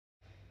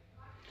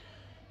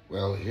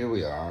Well, here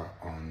we are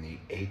on the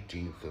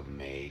 18th of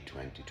May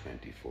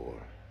 2024,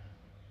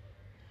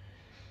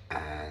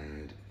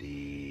 and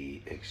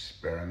the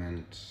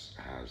experiment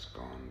has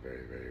gone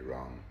very, very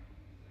wrong.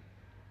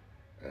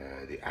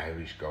 The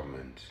Irish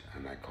government,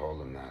 and I call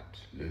them that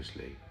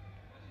loosely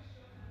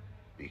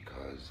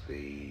because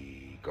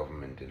the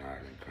government in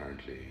Ireland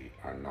currently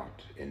are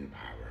not in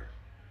power.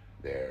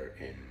 They're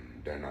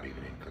not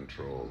even in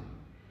control.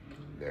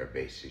 They're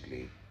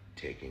basically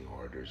taking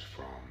orders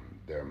from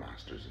their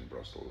masters in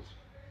Brussels,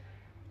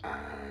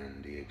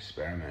 and the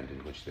experiment in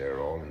which they're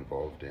all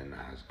involved in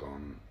has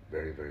gone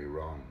very, very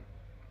wrong.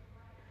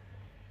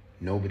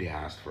 Nobody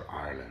asked for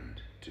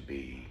Ireland to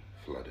be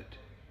flooded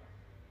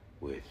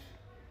with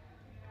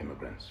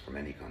immigrants from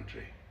any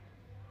country.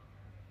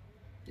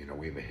 You know,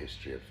 we have a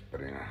history of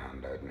putting our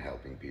hand out and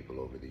helping people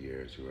over the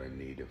years who are in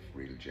need of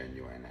real,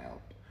 genuine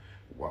help.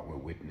 What we're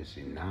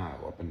witnessing now,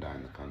 up and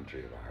down the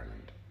country of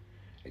Ireland,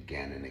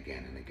 again and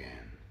again and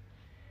again,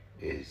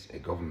 is a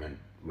government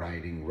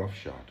riding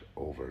roughshod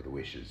over the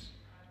wishes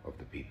of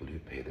the people who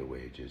pay their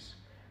wages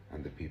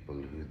and the people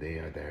who they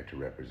are there to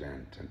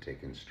represent and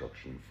take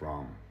instruction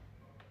from.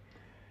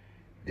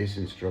 This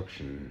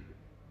instruction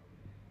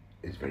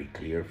is very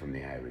clear from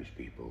the Irish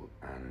people,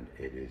 and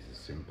it is a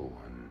simple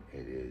one.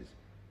 It is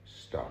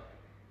stop.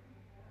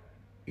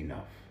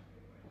 Enough.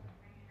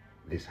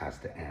 This has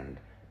to end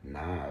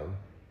now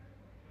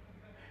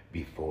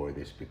before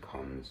this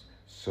becomes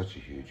such a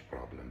huge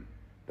problem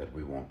that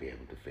we won't be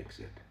able to fix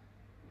it.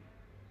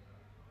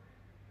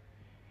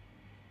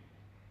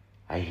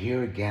 I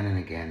hear again and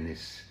again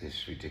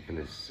this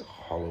ridiculous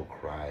hollow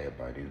cry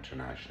about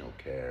international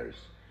cares,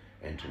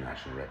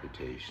 international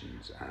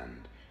reputations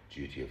and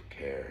duty of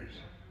cares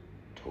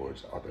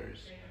towards others,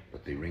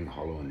 but they ring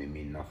hollow and they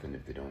mean nothing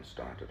if they don't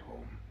start at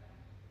home.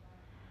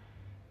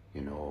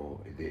 You know,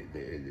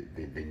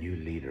 the new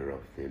leader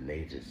of the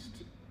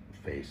latest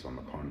face on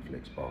the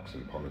cornflakes box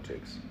in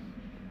politics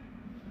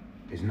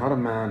is not a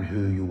man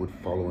who you would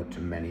follow to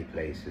many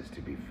places, to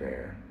be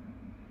fair,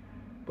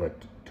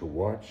 but to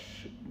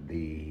watch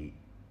the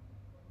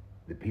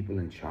people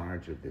in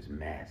charge of this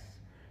mess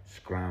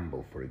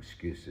scramble for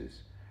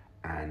excuses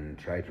and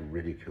try to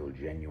ridicule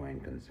genuine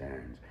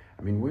concerns.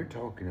 I mean, we're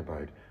talking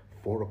about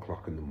 4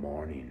 o'clock in the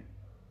morning,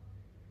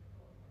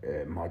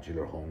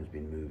 modular homes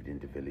being moved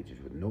into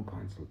villages with no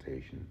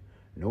consultation,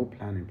 no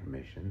planning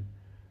permission,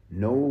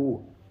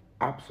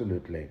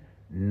 absolutely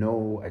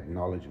no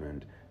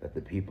acknowledgement that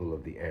the people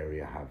of the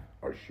area have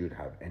or should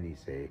have any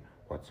say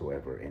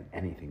whatsoever in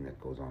anything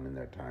that goes on in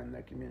their town,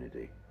 their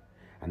community.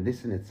 And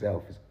this in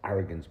itself is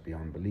arrogance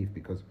beyond belief,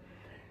 because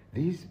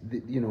the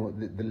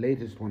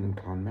latest one in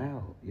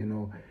Clonmel,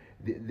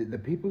 the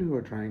people who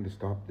are trying to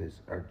stop this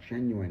are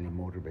genuinely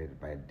motivated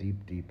by a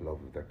deep, deep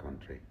love of their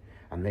country.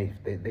 And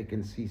they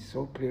can see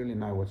so clearly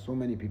now what so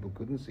many people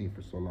couldn't see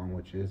for so long,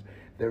 which is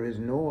there is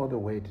no other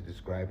way to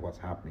describe what's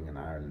happening in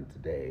Ireland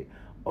today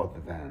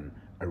other than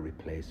a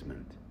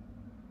replacement.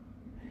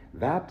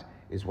 That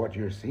is what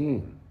you're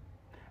seeing.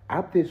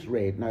 At this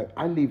rate, now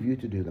I'll leave you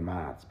to do the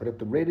maths, but at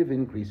the rate of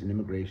increase in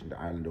immigration to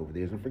Ireland over the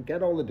years, and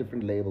forget all the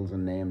different labels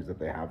and names that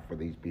they have for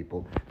these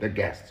people, they're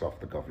guests of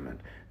the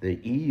government. The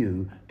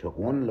EU took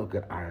one look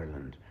at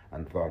Ireland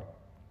and thought,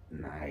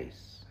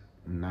 nice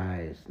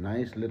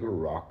little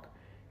rock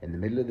in the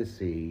middle of the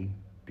sea,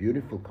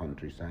 beautiful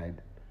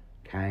countryside,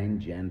 kind,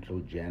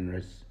 gentle,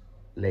 generous,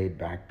 laid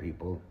back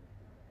people.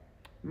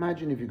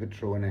 Imagine if you could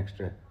throw an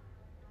extra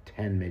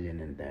 10 million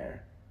in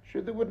there.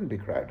 Sure, they wouldn't be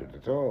crowded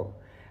at all.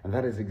 And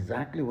that is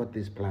exactly what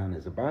this plan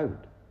is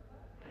about.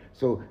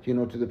 So,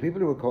 to the people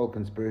who were called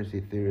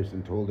conspiracy theorists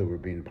and told they were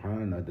being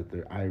paranoid that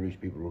the Irish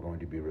people were going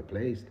to be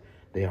replaced,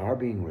 they are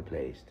being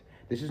replaced.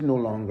 This is no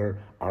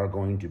longer are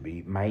going to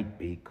be, might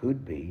be,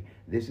 could be.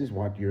 This is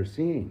what you're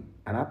seeing.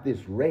 And at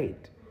this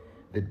rate,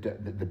 the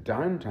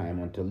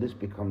downtime until this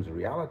becomes a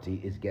reality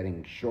is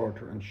getting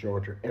shorter and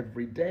shorter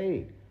every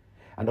day.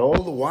 And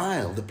all the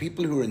while, the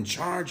people who are in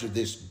charge of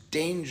this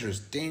dangerous,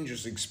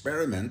 dangerous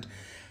experiment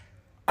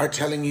are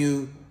telling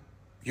you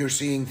you're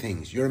seeing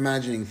things, you're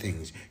imagining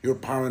things, you're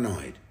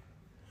paranoid.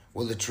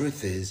 Well, the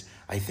truth is,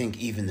 I think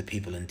even the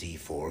people in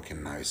D4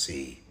 can now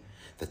see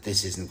that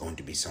this isn't going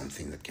to be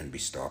something that can be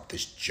stopped,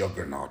 this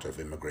juggernaut of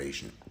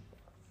immigration.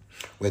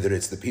 Whether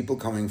it's the people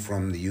coming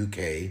from the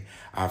UK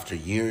after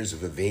years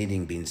of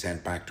evading being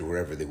sent back to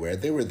wherever they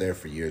were there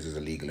for years as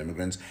illegal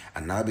immigrants,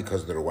 and now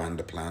because of the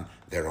Rwanda plan,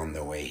 they're on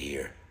their way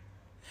here.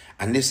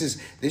 And this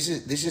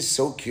is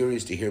so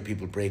curious to hear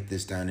people break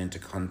this down into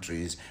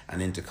countries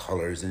and into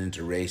colours and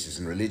into races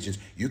and religions.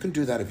 You can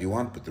do that if you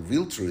want, but the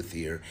real truth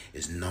here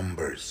is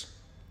numbers.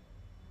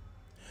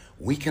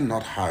 We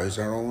cannot house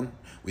our own.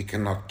 We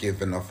cannot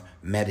give enough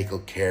medical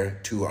care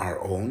to our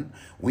own.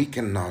 We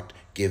cannot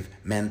give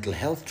mental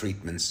health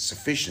treatments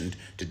sufficient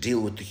to deal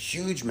with the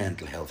huge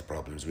mental health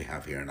problems we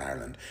have here in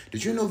Ireland.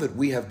 Did you know that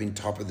we have been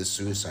top of the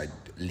suicide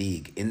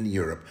league in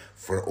Europe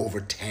for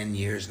over 10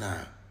 years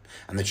now?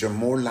 And that you're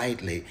more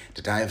likely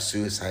to die of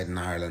suicide in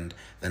Ireland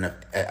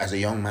as a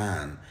young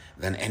man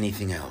than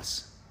anything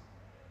else.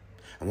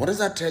 And what does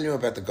that tell you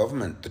about the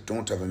government that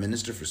don't have a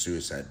minister for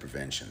suicide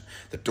prevention,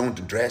 that don't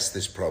address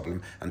this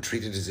problem and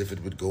treat it as if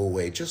it would go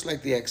away, just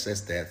like the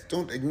excess death?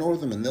 Don't ignore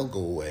them and they'll go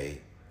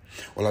away.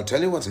 Well, I'll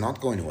tell you what's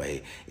not going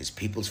away is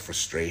people's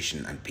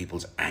frustration and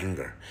people's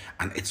anger,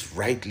 and it's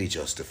rightly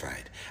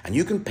justified. And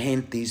you can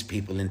paint these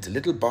people into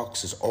little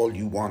boxes all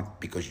you want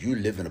because you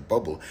live in a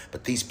bubble,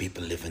 but these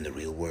people live in the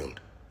real world.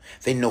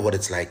 They know what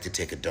it's like to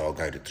take a dog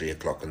out at 3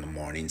 o'clock in the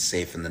morning,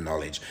 safe in the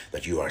knowledge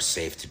that you are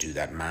safe to do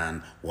that,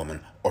 man,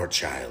 woman, or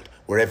child,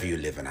 wherever you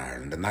live in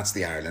Ireland. And that's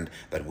the Ireland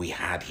that we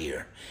had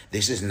here.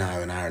 This is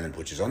now an Ireland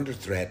which is under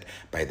threat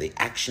by the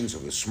actions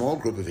of a small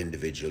group of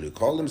individuals who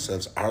call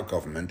themselves our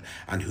government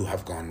and who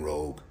have gone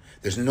rogue.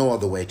 There's no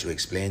other way to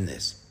explain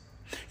this.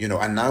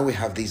 And now we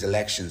have these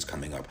elections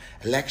coming up.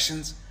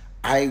 Elections?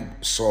 I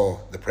saw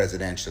the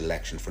presidential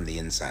election from the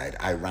inside.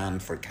 I ran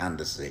for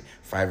candidacy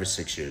 5 or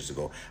 6 years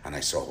ago, and I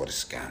saw what a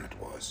scam it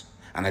was.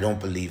 And I don't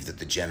believe that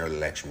the general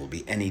election will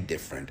be any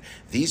different.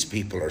 These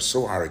people are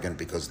so arrogant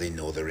because they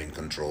know they're in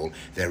control,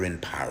 they're in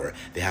power,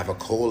 they have a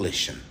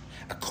coalition.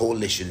 A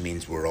coalition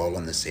means we're all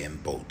on the same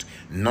boat.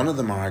 None of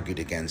them argued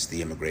against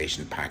the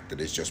immigration pact that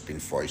has just been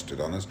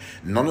foisted on us.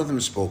 None of them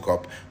spoke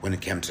up when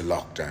it came to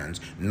lockdowns.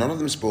 None of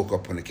them spoke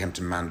up when it came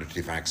to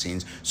mandatory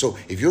vaccines. So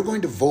if you're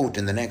going to vote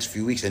in the next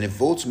few weeks, and if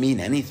votes mean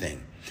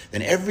anything,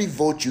 then every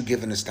vote you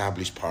give an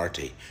established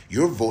party,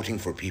 you're voting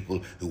for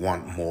people who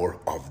want more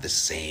of the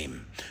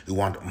same, who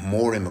want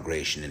more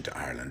immigration into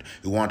Ireland,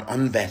 who want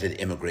unvetted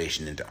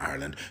immigration into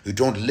Ireland, who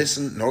don't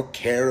listen nor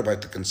care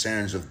about the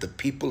concerns of the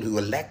people who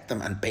elect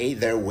them and pay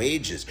their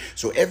wages.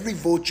 So every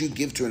vote you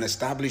give to an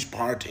established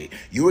party,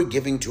 you are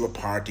giving to a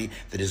party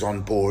that is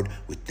on board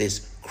with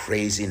this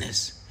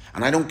craziness.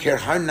 And I don't care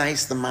how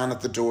nice the man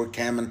at the door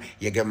came, and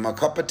you give him a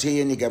cup of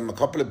tea and you give him a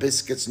couple of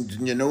biscuits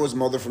and you know his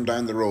mother from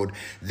down the road.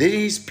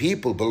 These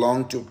people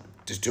belong to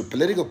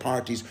political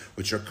parties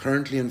which are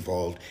currently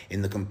involved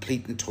in the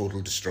complete and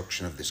total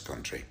destruction of this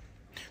country.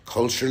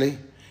 Culturally,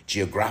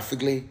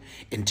 geographically,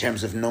 in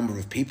terms of number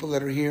of people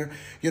that are here.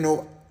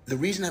 The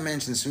reason I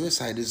mention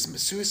suicide is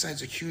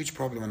suicide's a huge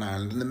problem in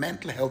Ireland, and the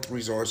mental health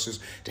resources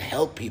to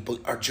help people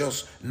are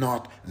just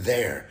not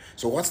there.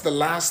 So what's the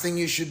last thing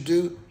you should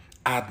do?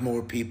 Add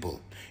more people.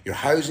 Your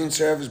housing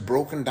service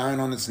broken down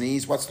on its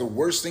knees. What's the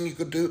worst thing you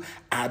could do?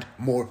 Add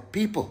more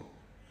people.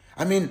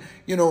 I mean,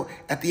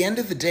 at the end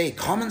of the day,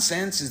 common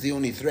sense is the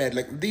only thread.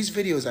 Like these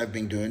videos I've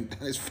been doing,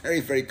 it's very,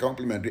 very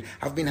complimentary,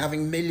 have been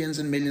having millions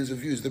and millions of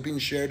views. They've been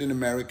shared in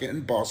America,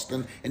 in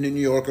Boston, and in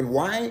New York. And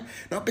why?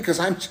 Not because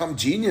I'm some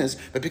genius,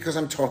 but because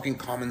I'm talking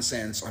common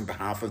sense on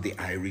behalf of the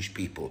Irish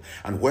people.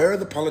 And where are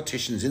the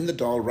politicians in the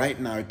Dáil right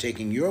now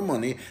taking your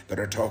money that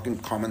are talking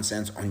common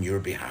sense on your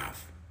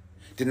behalf?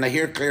 Didn't I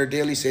hear Claire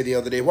Daly say the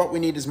other day, what we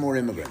need is more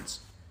immigrants?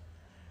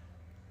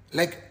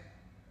 Like,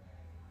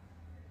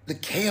 the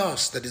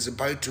chaos that is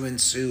about to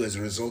ensue as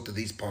a result of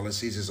these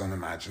policies is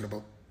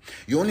unimaginable.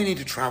 You only need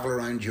to travel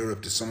around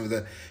Europe to some of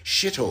the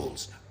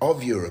shitholes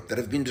of Europe that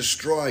have been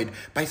destroyed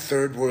by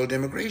third world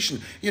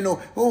immigration.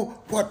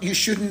 You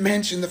shouldn't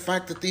mention the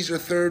fact that these are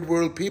third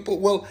world people.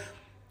 Well,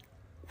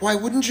 why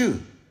wouldn't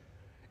you?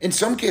 In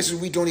some cases,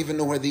 we don't even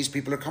know where these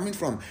people are coming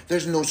from.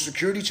 There's no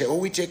security check. Oh,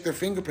 we take their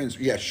fingerprints.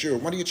 Yeah, sure.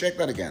 What do you check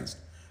that against?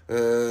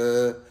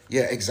 Yeah,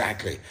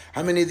 exactly.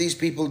 How many of these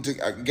people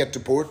get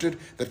deported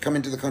that come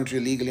into the country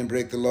illegally and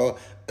break the law?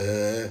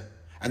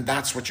 And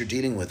that's what you're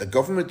dealing with. A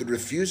government that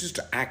refuses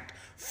to act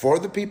for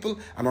the people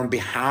and on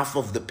behalf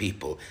of the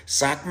people.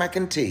 Sack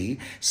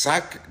McEntee,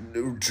 sack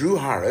Drew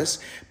Harris,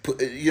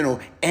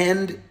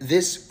 end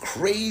this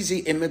crazy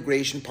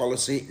immigration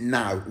policy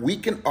now. We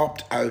can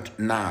opt out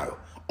now.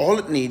 All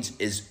it needs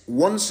is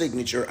one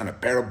signature and a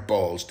pair of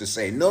balls to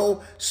say,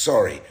 no,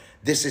 sorry,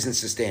 this isn't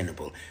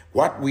sustainable.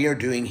 What we are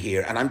doing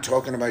here, and I'm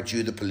talking about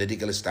you, the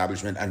political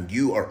establishment, and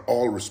you are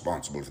all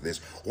responsible for this.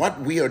 What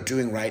we are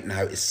doing right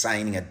now is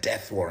signing a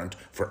death warrant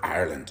for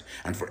Ireland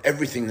and for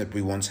everything that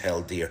we once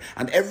held dear.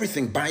 And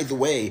everything, by the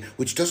way,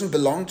 which doesn't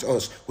belong to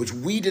us, which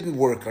we didn't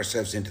work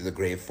ourselves into the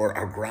grave for,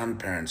 our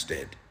grandparents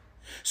did.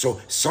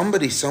 So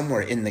somebody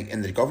somewhere in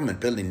the government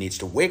building needs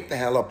to wake the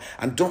hell up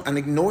and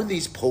ignore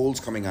these polls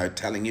coming out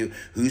telling you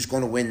who's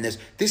going to win this.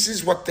 This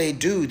is what they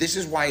do. This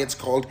is why it's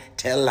called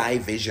tell-lie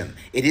vision.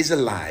 It is a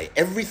lie.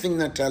 Everything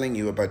they're telling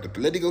you about the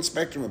political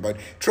spectrum, about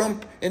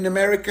Trump in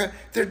America,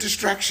 they're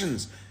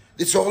distractions.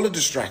 It's all a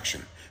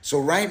distraction. So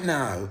right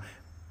now,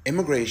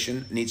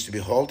 immigration needs to be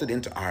halted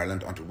into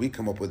Ireland until we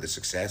come up with a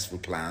successful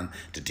plan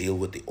to deal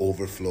with the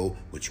overflow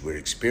which we're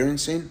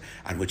experiencing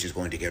and which is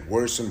going to get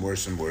worse and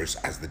worse and worse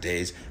as the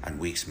days and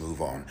weeks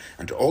move on.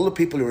 And to all the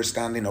people who are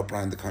standing up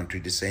around the country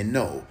to say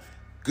no,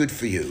 good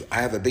for you.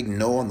 I have a big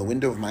no on the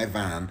window of my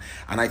van,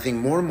 and I think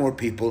more and more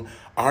people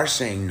are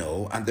saying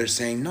no, and they're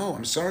saying, no,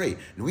 I'm sorry,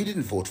 we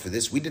didn't vote for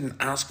this, we didn't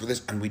ask for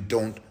this, and we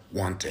don't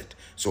want it.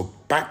 So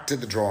back to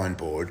the drawing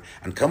board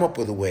and come up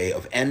with a way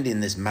of ending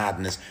this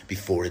madness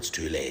before it's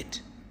too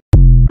late.